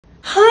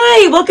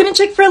Hi, welcome to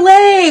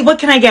Chick-fil-A. What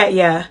can I get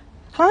you?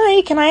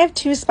 Hi, can I have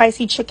 2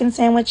 spicy chicken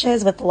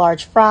sandwiches with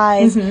large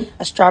fries,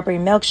 a strawberry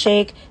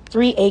milkshake,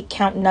 3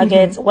 8-count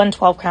nuggets, 1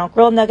 12-count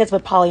grilled nuggets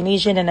with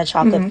Polynesian, and a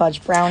chocolate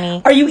fudge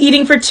brownie? Are you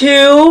eating for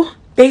 2?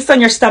 Based on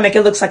your stomach,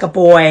 it looks like a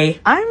boy.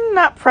 I'm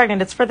not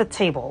pregnant. It's for the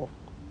table.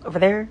 Over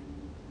there.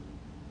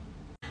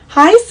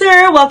 Hi,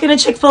 sir. Welcome to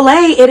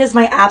Chick-fil-A. It is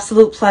my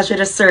absolute pleasure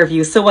to serve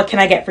you. So what can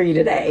I get for you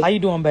today? How you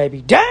doing,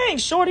 baby? Dang,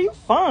 shorty, you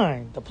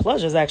fine. The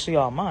pleasure's actually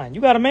all mine.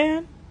 You got a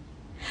man?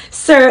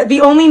 Sir,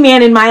 the only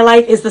man in my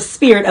life is the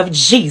spirit of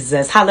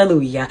Jesus.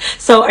 Hallelujah.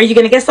 So are you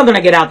going to get something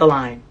or get out the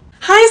line?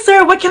 Hi,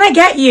 sir. What can I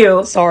get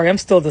you? Sorry, I'm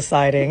still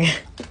deciding.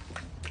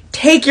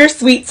 Take your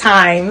sweet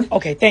time.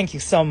 Okay, thank you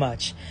so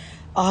much.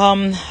 All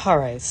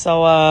right,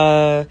 so,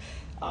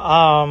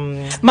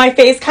 My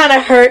face kind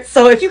of hurts,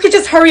 so if you could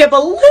just hurry up a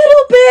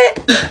little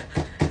bit.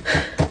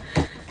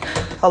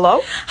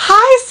 hello?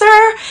 Hi,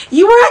 sir.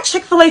 You were at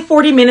Chick-fil-A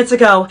 40 minutes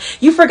ago.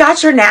 You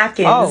forgot your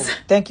napkins. Oh,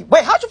 thank you.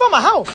 Wait, how'd you find my house?